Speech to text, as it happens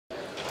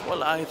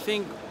Well, I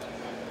think,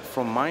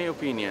 from my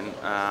opinion,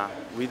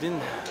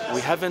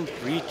 we haven't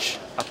reached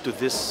up to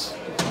this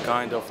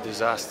kind of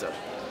disaster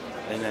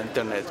in the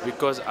internet,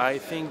 because I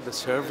think the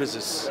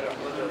services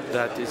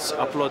that is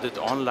uploaded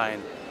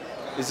online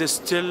is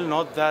still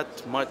not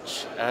that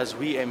much as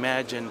we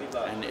imagined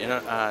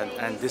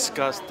and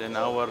discussed in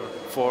our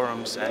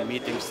forums and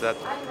meetings that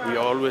we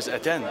always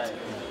attend.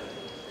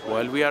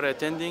 While we are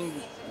attending,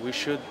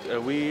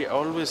 we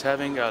always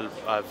having a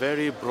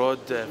very broad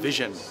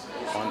vision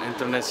on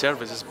internet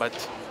services,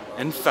 but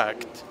in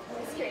fact,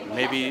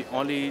 maybe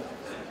only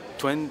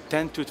 10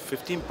 to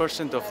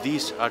 15% of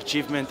these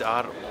achievements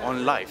are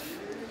on live.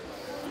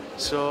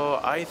 So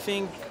I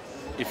think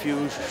if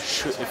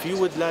you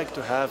would like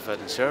to have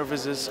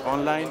services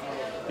online,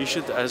 you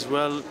should as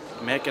well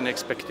make an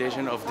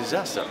expectation of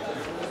disaster,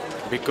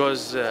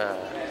 because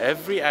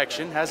every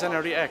action has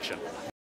a reaction.